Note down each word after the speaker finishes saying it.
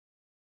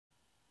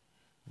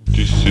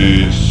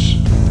is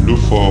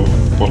Lufo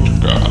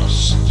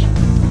Podcast.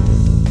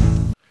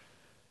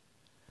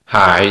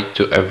 Hi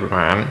to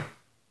everyone.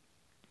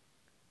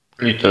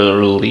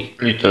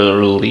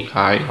 Literally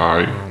hi.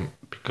 Hi.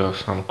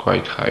 Because I'm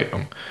quite high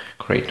on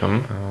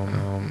kratom.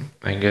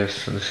 I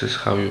guess this is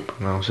how you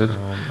pronounce it.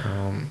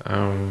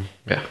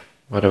 Yeah,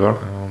 whatever.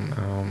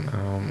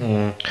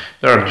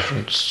 There are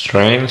different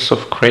strains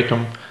of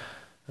kratom.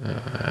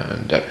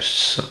 There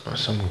is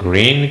some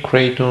green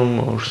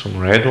kratom or some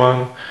red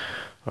one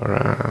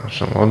or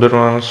some other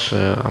ones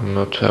I'm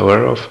not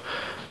aware of.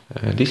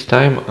 This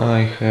time I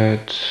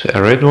had a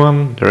red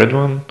one, the red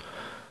one.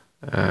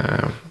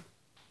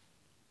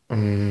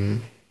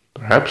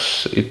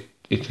 Perhaps it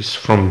is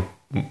from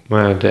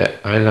the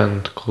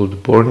island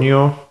called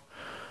Borneo,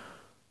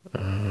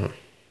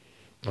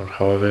 or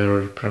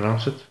however you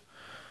pronounce it,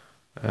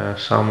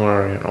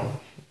 somewhere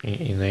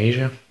in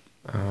Asia.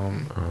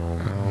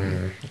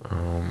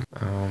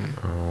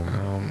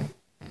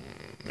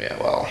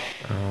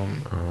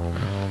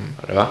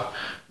 Whatever.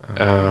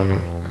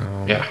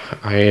 Yeah,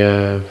 I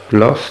have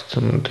lost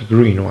the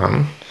green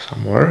one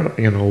somewhere.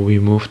 We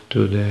moved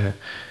to the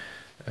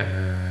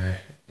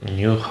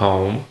new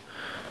home,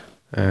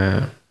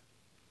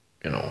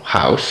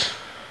 house.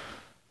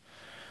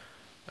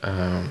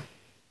 I'm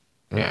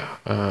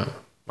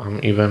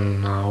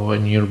even now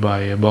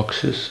nearby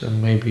boxes,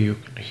 and maybe you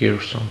can hear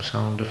some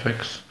sound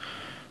effects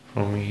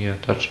from me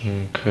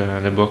touching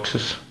the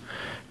boxes,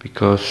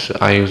 because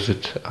I use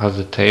it as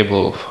a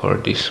table for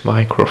this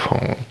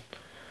microphone.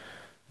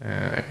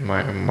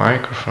 My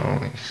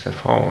microphone is a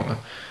phone,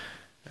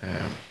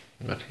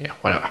 but yeah,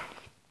 whatever.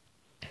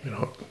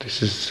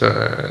 This is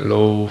a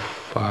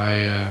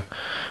lo-fi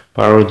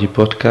parody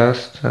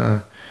podcast,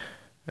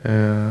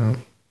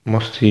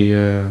 mostly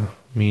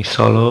me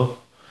solo,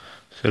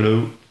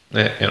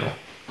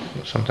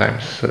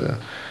 sometimes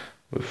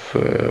with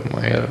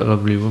my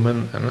lovely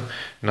woman, and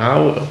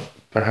now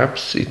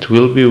perhaps it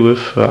will be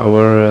with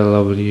our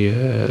lovely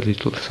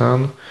little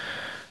son,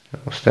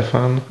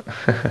 Stefan.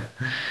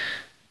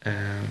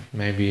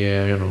 Maybe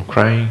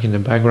crying in the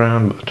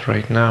background, but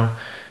right now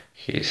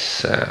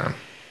he's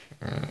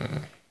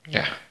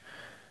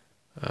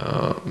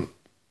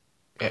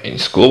in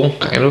school,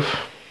 kind of.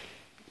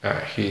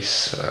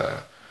 He's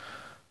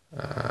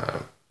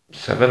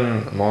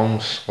 7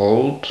 months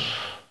old,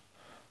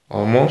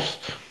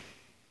 almost.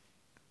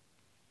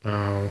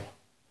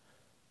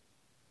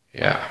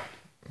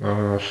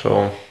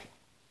 So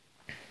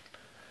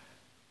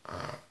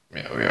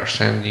we are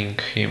sending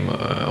him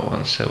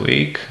once a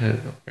week,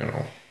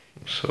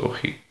 so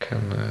he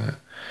can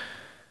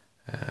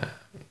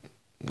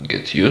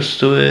get used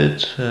to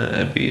it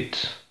a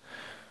bit.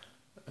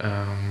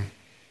 And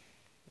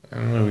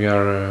we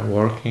are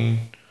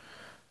working.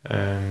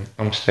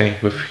 I'm staying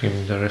with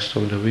him the rest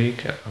of the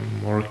week.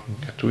 I'm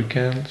working at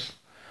weekends.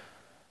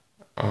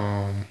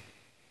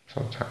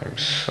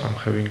 Sometimes I'm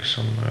having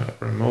some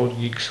remote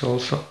gigs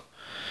also,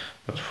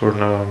 but for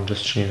now I'm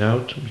just chilling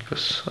out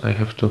because I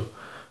have to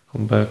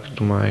come back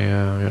to my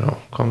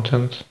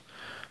content,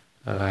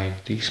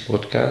 like this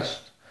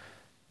podcast.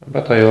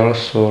 But I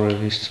also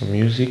released some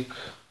music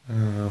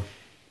a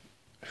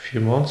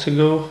few months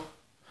ago,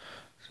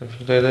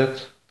 something like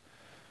that.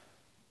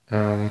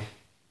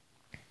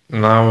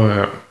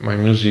 Now my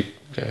music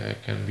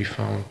can be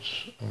found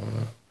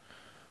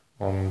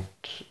on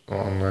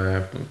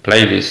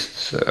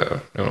playlists,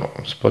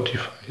 on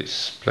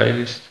Spotify's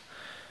playlist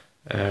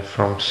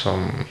from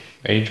some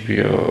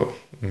HBO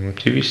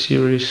TV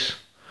series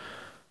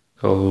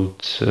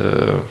called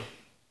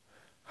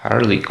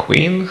Harley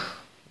Quinn.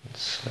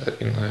 It's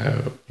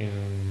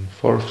in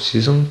 4th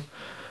season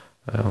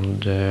on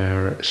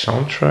their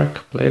soundtrack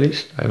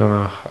playlist. I don't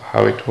know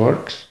how it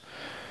works,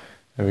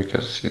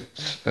 because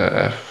it's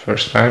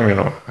first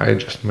time, I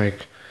just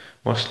make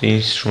mostly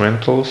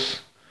instrumentals.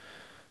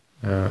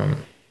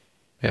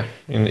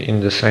 In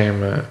the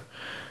same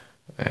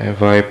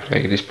vibe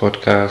like this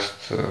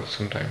podcast.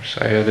 Sometimes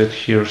I edit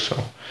here,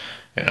 so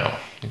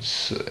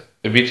it's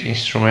a bit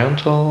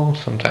instrumental,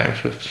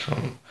 sometimes with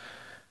some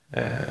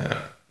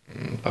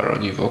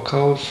parody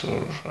vocals,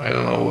 or I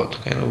don't know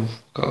what kind of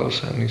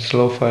vocals, and it's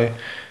lo-fi,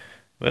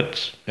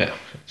 but yeah,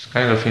 it's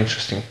kind of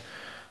interesting.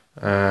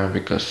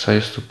 Because I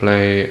used to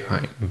play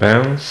in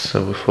bands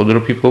with other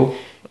people,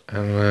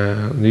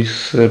 and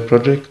this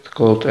project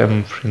called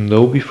M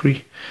Friendo Be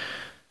Free,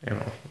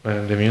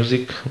 the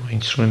music,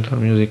 instrumental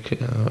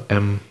music,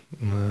 M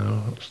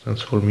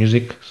stands for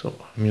music, so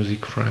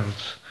music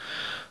friends.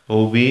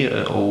 OB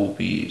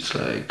is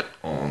like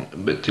on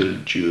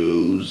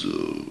Betelgeuse,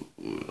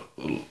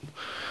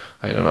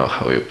 I don't know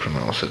how you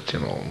pronounce it,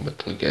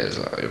 Betelgeuse,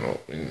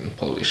 in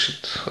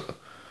Polish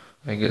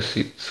I guess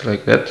it's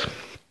like that.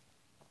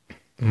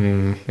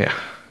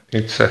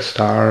 It's a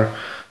star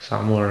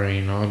somewhere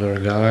in other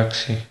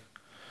galaxy,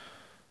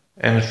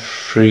 and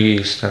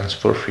free stands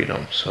for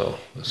freedom, so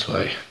that's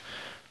why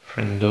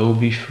Friendo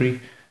Be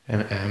Free,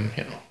 and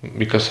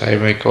because I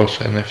make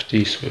also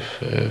NFTs with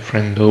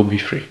Friendo Be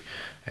Free,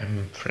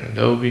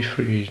 Friendobi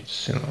free.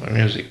 It's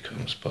music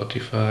on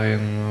Spotify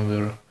and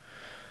other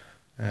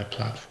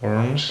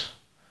platforms.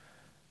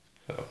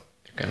 So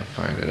you can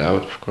find it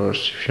out, of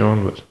course, if you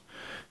want. But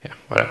yeah,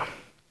 whatever.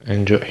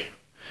 Enjoy.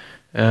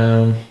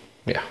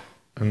 Yeah,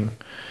 and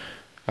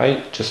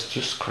I just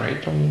use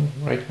Kratom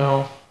right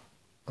now.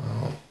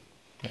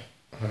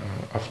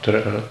 After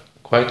a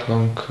quite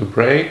long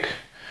break,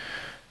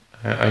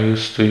 I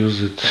used to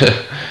use it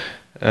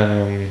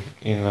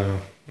in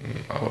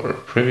our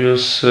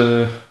previous,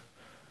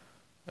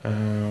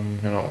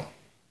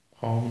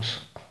 homes.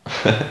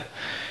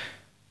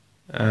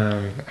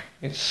 um,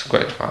 it's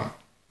quite fun,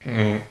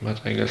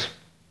 but I guess,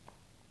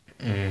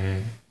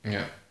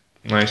 yeah,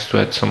 nice to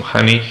add some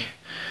honey.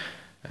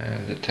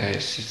 And the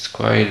taste is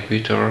quite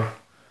bitter.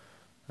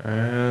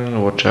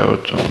 And watch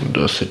out on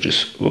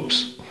dosages.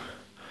 Oops,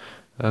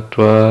 that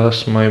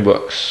was my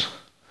box.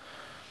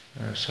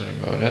 Sorry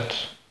about that.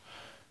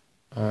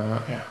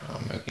 Yeah,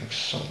 I'm making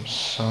some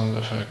sound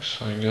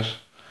effects, I guess.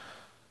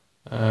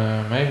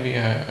 Maybe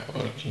I'm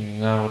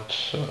working out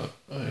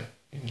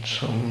in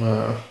some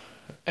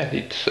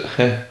edit,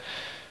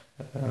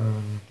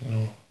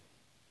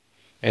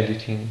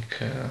 editing,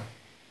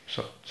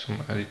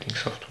 some editing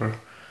software.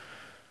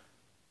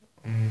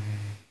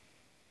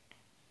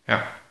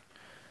 Yeah.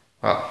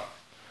 Well,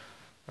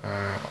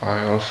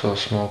 I also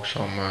smoke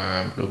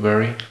some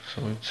blueberry,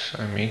 so it's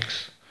a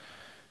mix.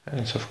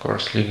 And it's of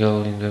course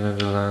legal in the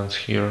Netherlands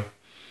here.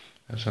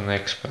 As an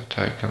expat,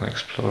 I can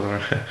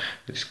explore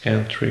this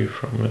country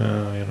from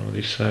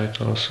this side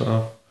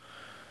also.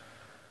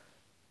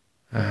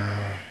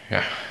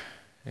 Yeah,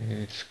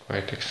 it's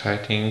quite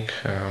exciting.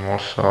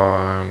 Also,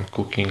 I'm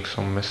cooking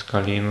some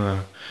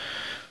mescaline.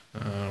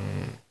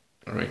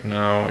 Right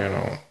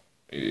now,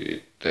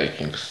 it's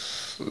taking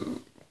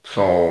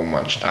so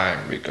much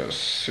time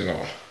because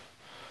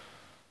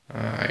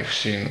I've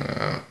seen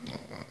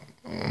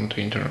on the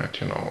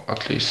internet,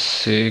 at least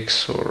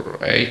 6 or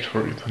 8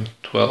 or even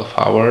 12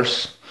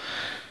 hours.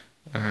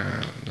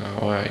 And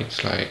now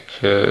it's like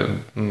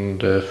the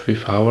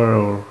 5th hour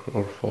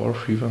or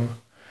 4th even.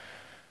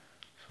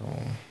 So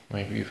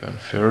maybe even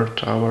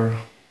 3rd hour,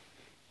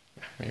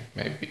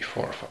 maybe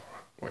 4th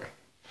hour. Well.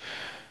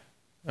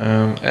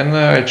 And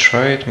I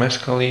tried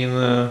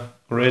mescaline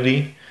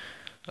already.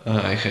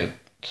 I had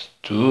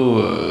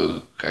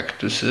 2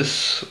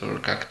 cactuses or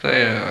cacti.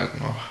 I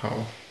don't know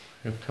how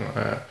you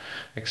can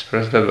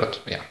express that, but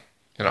yeah,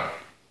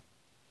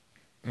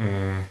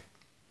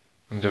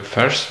 the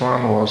first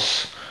one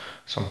was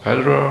San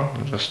Pedro,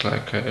 just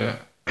like a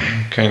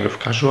kind of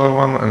casual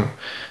one, and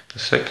the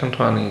second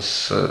one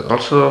is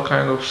also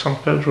kind of San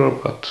Pedro,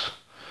 but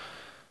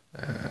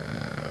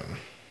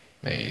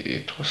maybe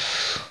it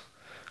was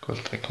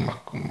called like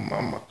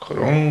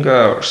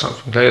Macrogona or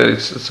something like that.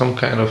 It's some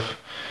kind of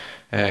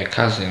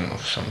cousin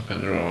of San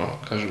Pedro,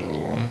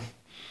 casual one,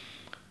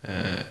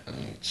 and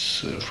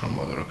it's from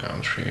other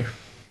country.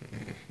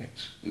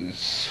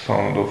 It's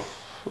found of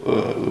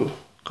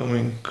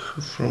coming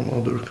from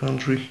other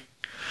country.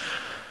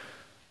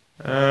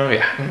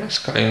 Yeah,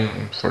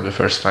 mescaline for the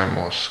first time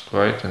was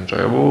quite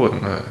enjoyable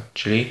and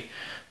chilly,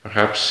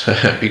 perhaps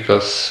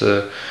because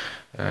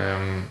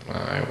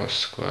I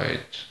was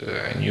quite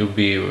a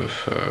newbie with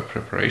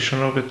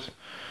preparation of it,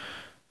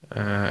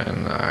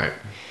 and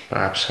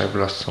perhaps I've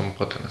lost some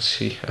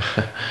potency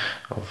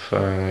of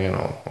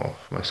of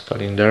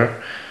mescaline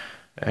there.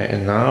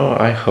 And now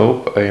I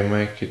hope I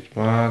make it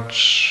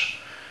much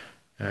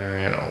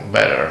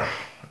better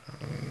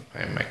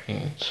by making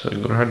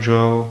it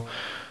gradual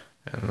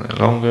and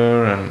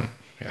longer, and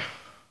yeah.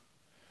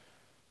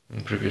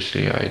 And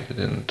previously I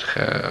didn't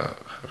have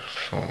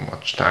so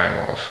much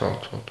time also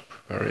to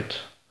prepare it,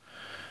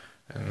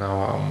 and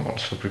now I'm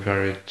also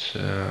preparing it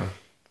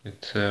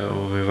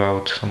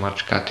without so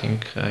much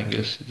cutting. I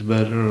guess it's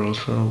better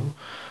also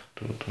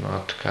to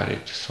not cut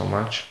it so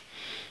much.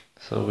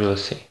 So we'll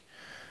see.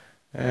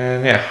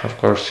 And yeah, of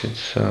course,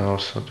 it's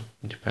also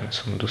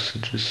depends on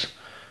dosages.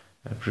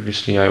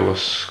 Previously, I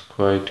was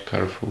quite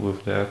careful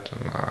with that,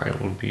 and I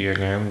will be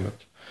again.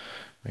 But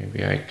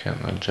maybe I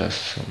can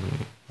adjust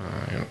some,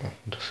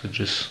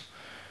 dosages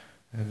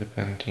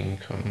depending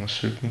on the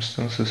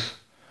circumstances.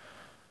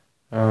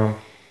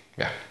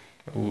 Yeah,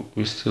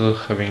 we're still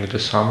having the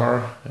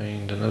summer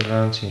in the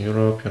Netherlands, in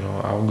Europe.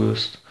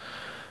 August.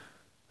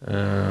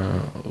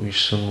 We're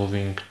soon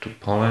moving to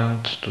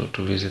Poland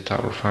to visit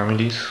our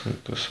families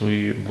because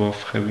we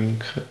both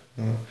having,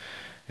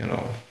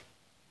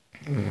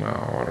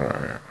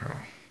 our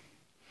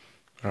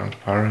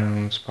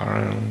grandparents,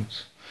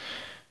 parents,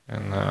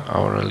 and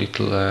our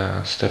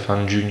little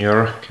Stefan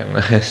Junior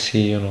can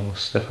see,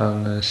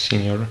 Stefan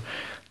Senior.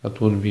 That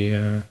would be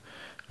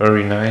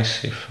very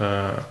nice if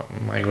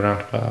my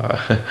grandpa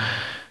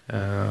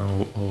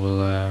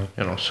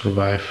will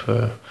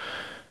survive.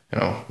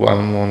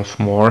 1 month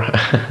more,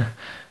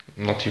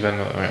 not even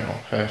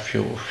a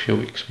few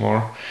weeks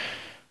more.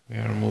 We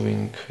are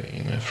moving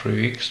in 3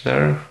 weeks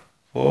there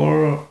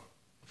for a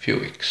few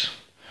weeks.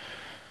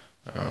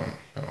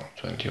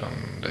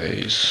 21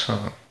 days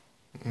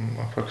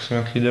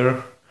approximately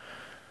there.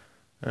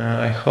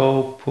 I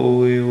hope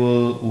we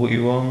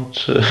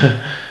won't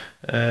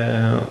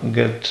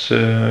get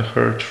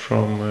hurt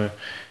from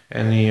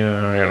any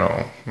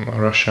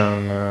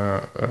Russian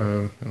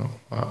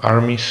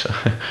armies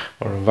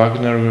or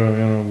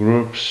Wagner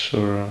groups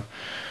or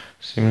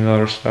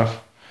similar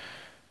stuff.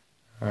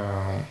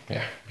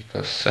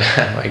 Because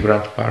my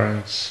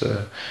grandparents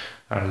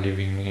are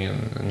living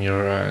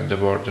near the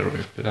border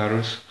with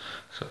Belarus,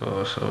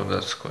 so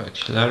that's quite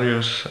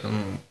hilarious.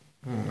 And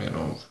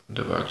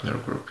the Wagner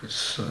group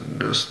is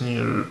just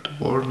near the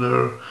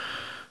border,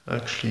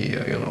 actually,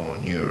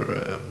 near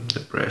the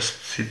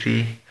Brest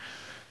city.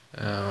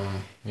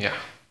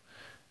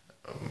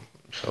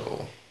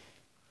 So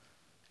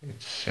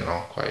it's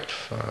quite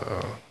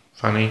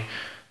funny.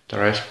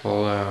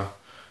 Tiraspol,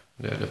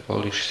 the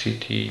Polish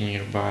city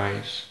nearby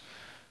is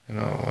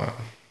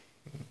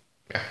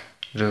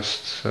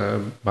just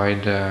by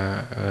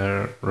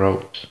the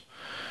road.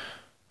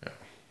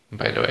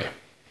 By the way,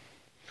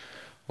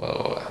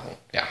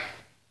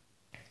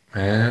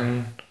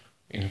 and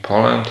in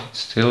Poland it's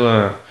still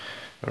a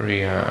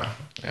very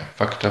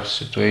fucked up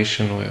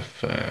situation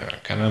with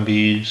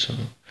cannabis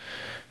and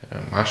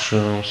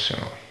mushrooms.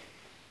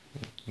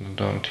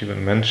 Don't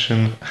even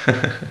mention.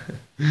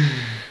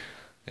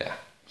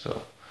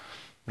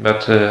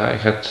 But I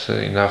had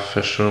enough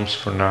shrooms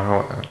for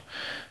now.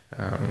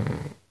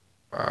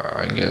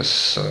 I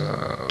guess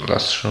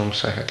last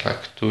shrooms I had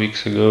like 2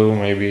 weeks ago,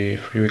 maybe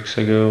 3 weeks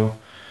ago.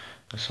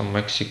 Some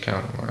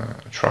Mexican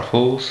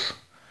truffles,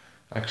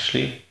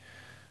 actually.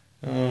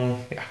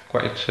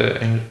 Quite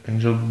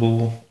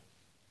enjoyable.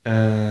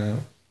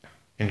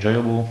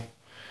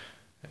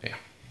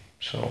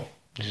 So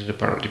this is the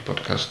parody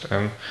podcast,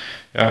 and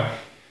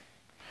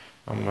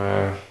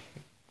I'm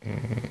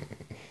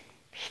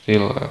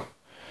still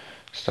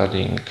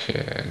studying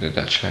the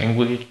Dutch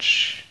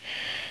language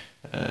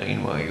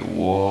in my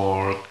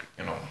work,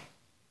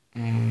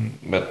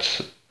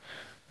 but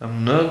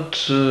I'm not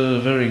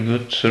very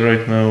good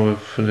right now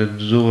with the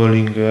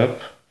Duolingo app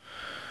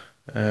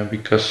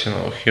because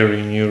here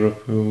in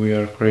Europe we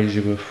are crazy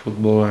with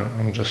football, and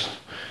I'm just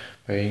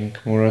paying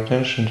more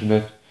attention to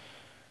that.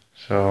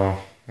 So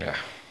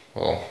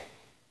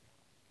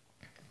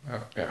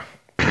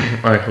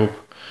I hope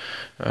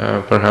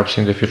perhaps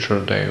in the future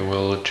they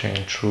will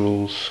change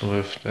rules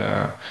with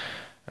the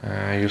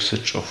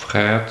usage of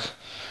head,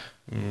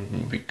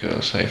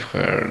 because I've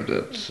heard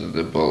that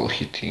the ball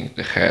hitting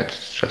the head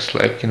is just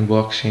like in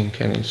boxing,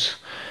 and it's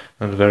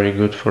not very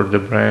good for the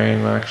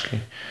brain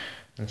actually.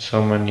 And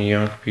so many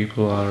young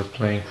people are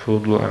playing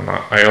football, and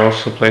I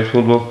also play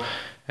football,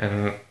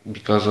 and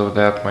because of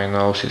that my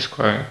nose is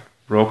quite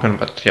broken,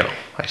 but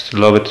I still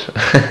love it.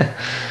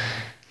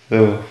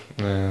 So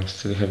I'm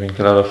still having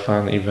a lot of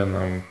fun, even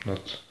I'm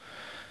not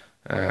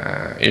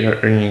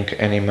earning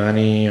any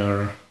money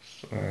or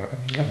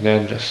like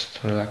that, just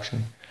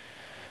relaxing.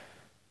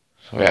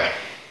 So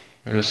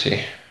we'll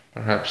see.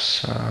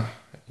 Perhaps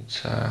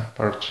it's a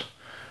part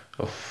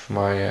of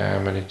my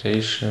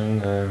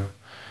meditation.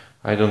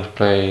 I don't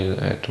play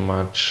too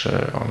much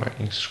on an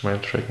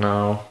instrument right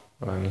now.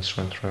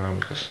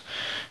 Because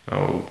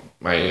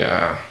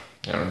my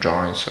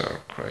joints are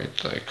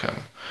quite like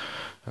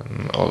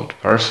an old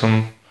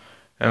person,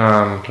 and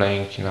I'm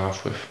playing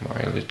enough with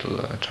my little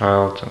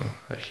child, and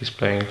he's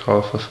playing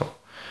also, so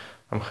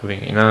I'm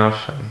having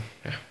enough, and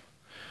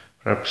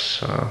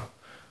perhaps I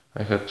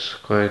had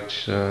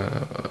quite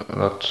a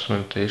lot of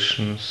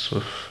meditations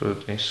with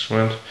the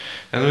instrument,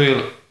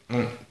 and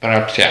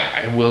perhaps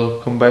I will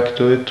come back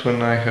to it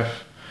when I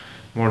have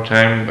more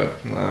time,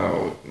 but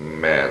now,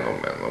 man,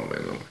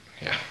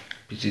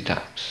 busy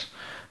times.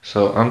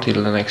 So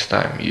until the next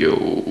time,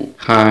 yo.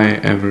 Hi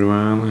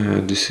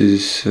everyone, this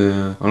is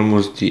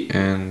almost the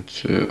end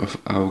of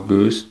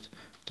August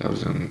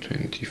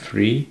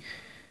 2023,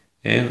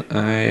 and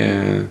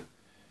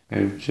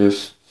I've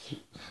just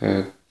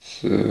had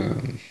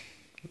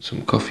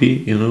some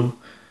coffee,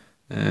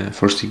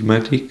 for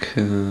Stigmatic,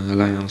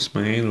 lion's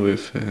mane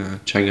with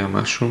chaga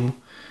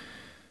mushroom,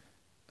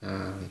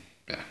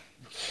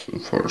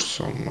 for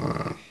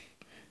some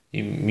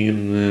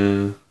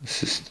immune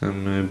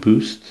system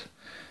boost.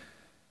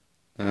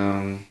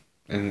 And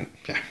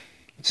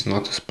it's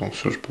not a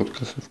sponsored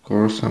podcast, of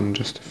course. I'm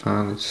just a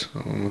fan. It's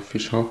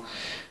unofficial.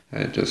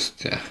 I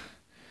just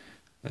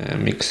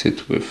mix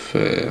it with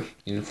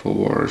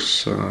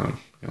Infowars,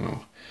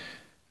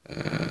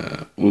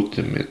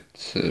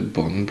 ultimate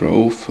bone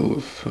broth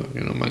with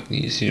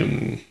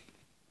magnesium,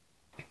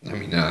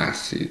 amino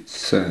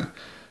acids,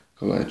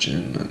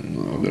 collagen, and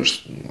other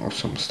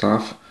awesome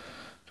stuff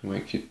to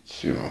make it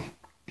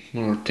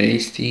more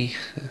tasty,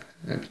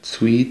 a bit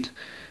sweet,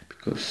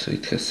 because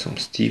it has some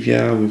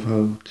stevia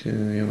without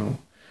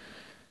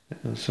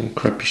some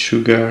crappy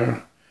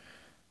sugar.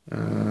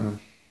 I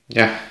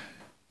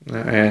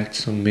add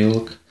some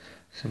milk,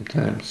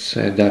 sometimes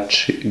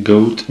Dutch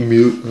goat's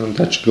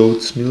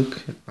milk.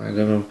 I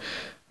don't know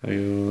how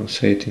you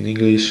say it in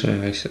English.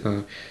 I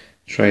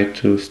tried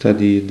to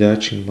study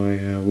Dutch in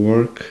my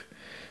work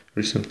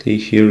recently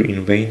here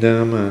in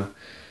Veendam.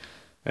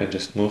 I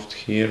just moved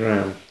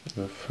here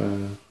with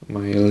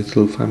my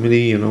little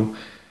family.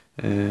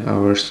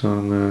 Our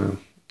son,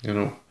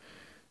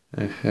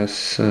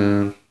 has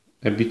a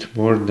bit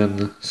more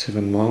than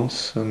 7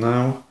 months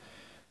now.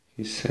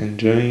 He's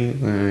enjoying,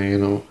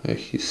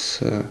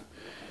 his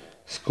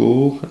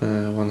school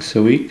once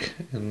a week,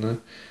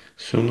 and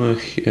soon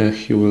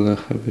he will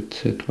have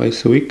it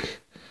twice a week.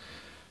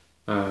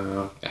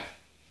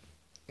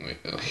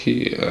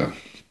 He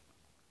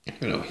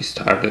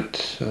started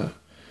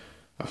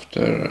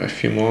after a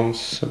few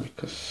months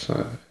because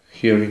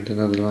here in the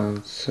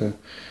Netherlands,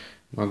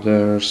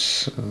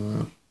 mothers,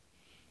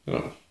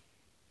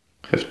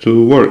 have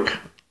to work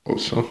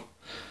also.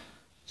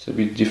 It's a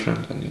bit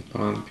different than in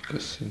Poland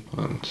because in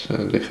Poland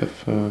they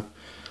have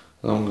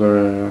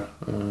longer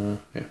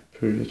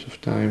period of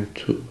time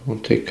to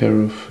take care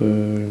of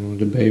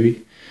the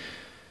baby.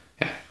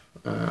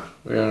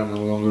 We are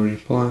no longer in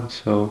Poland,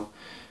 so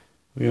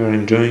we are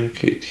enjoying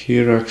it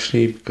here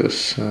actually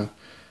because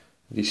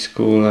this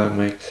school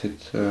makes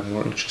it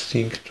more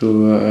interesting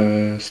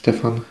to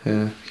Stefan.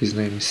 His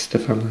name is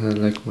Stefan,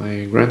 like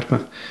my grandpa.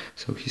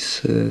 So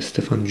he's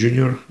Stefan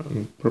Junior.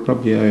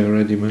 Probably I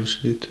already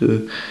mentioned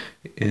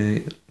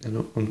it,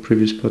 on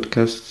previous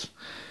podcasts.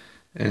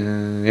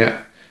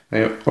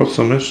 I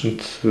also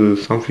mentioned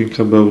something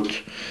about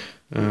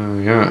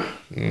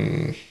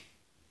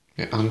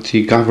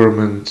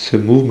anti-government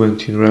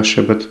movement in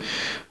Russia, but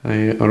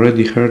I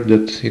already heard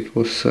that it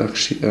was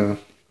actually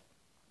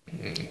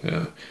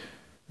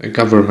a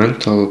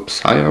governmental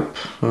psyop.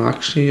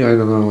 Actually, I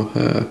don't know.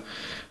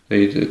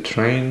 They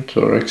trained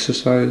or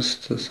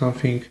exercised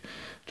something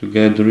to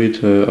get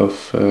rid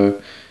of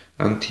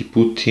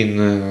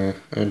anti-Putin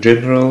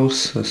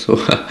generals. So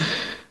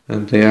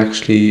and they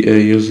actually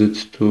use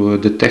it to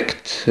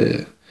detect,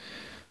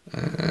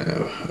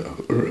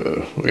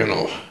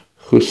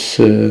 who's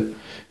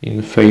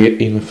in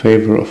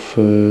favor of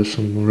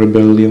some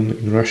rebellion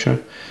in Russia.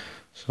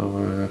 So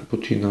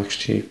Putin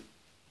actually,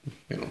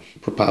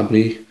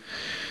 probably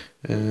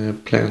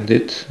planned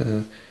it.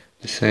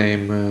 The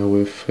same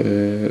with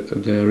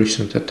the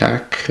recent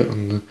attack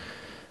on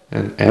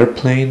an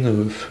airplane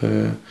with,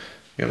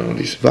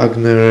 this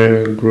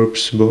Wagner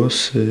group's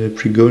boss,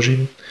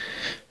 Prigozhin.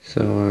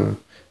 So,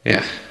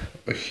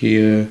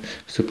 he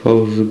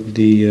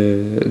supposedly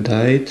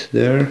died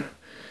there.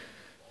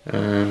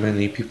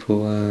 Many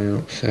people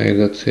say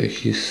that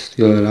he's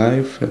still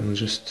alive and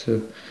just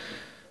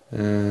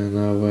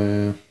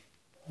now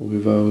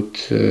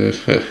without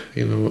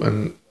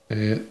an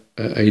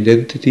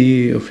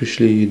identity,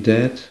 officially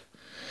dead.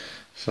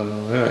 So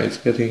it's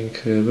getting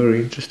very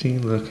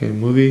interesting, like a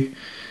movie.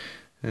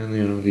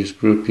 And this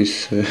group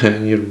is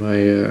near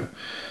my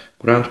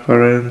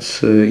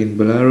grandparents in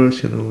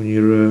Belarus,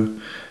 near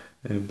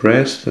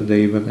Brest.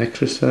 They even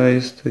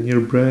exercised near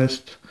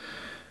Brest.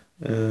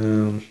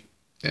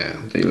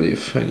 They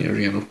live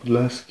near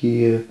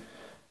Podlaski,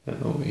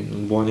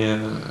 in Bonia.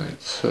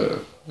 It's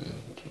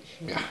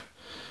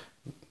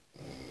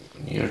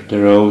near the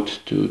road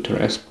to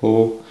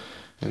Terespol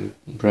and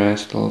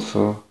Brest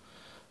also.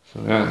 So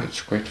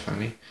it's quite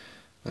funny.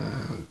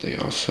 They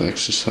also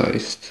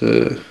exercised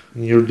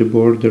near the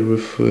border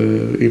with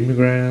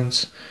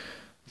immigrants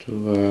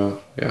to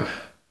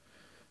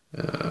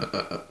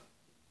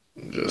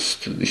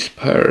just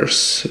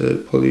disperse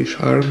Polish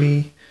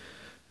army,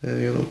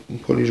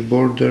 Polish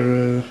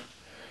border,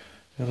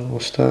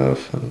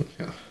 stuff, and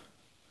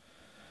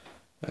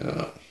I don't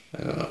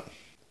know.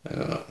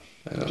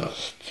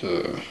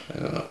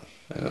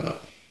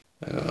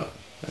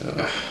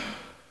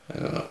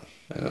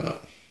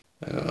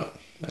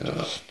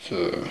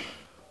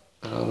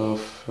 A lot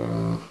of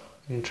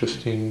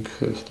interesting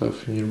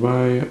stuff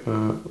nearby.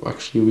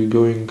 Actually, we're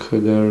going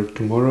there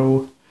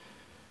tomorrow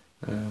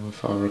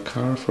with our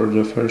car for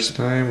the first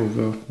time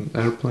without an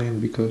airplane,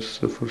 because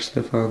for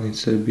Stefan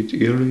it's a bit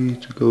early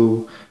to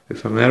go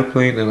with an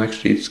airplane, and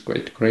actually it's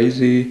quite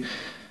crazy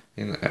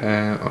at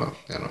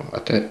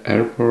the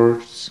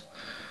airports.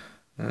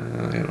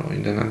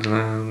 In the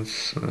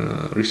Netherlands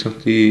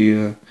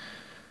recently,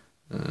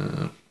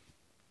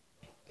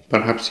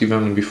 perhaps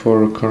even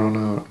before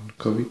Corona and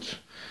COVID,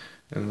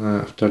 and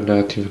after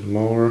that even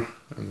more,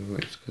 and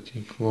it's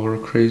getting more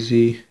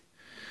crazy.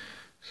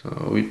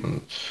 So we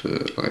don't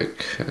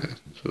like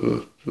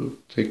to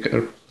take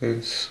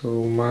airplanes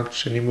so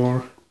much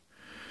anymore.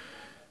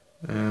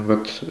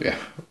 But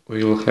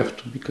we will have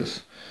to,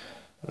 because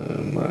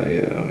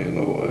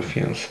my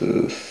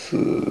fiance's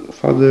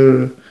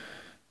father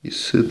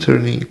is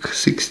turning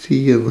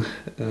 60,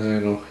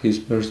 and his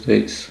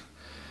birthday is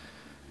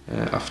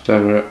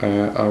after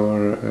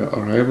our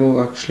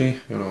arrival, actually,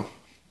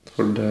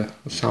 for the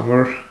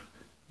summer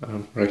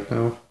right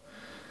now,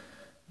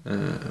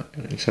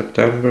 in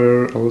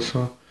September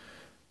also,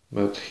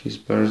 but his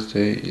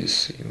birthday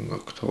is in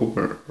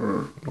October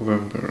or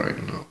November, I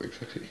don't know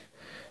exactly.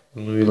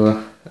 And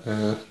we'll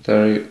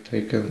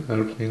take an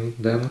airplane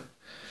then,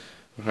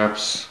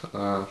 perhaps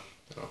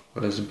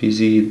less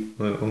busy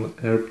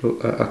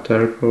at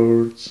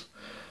airports,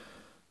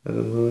 I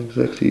don't know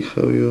exactly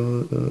how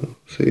you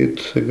say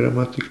it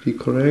grammatically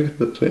correct,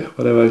 but yeah,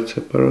 whatever, it's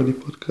a parody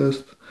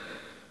podcast.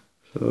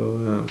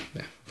 So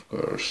yeah, of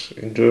course,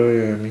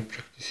 enjoy me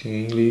practicing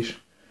English.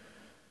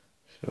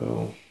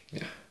 So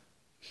yeah,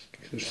 just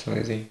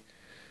exercising.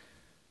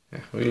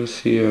 Yeah, we'll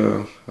see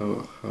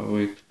how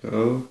it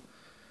go.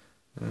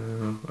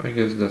 I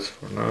guess that's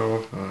for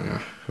now.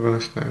 Yeah, have a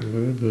nice time.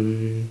 Bye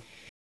bye.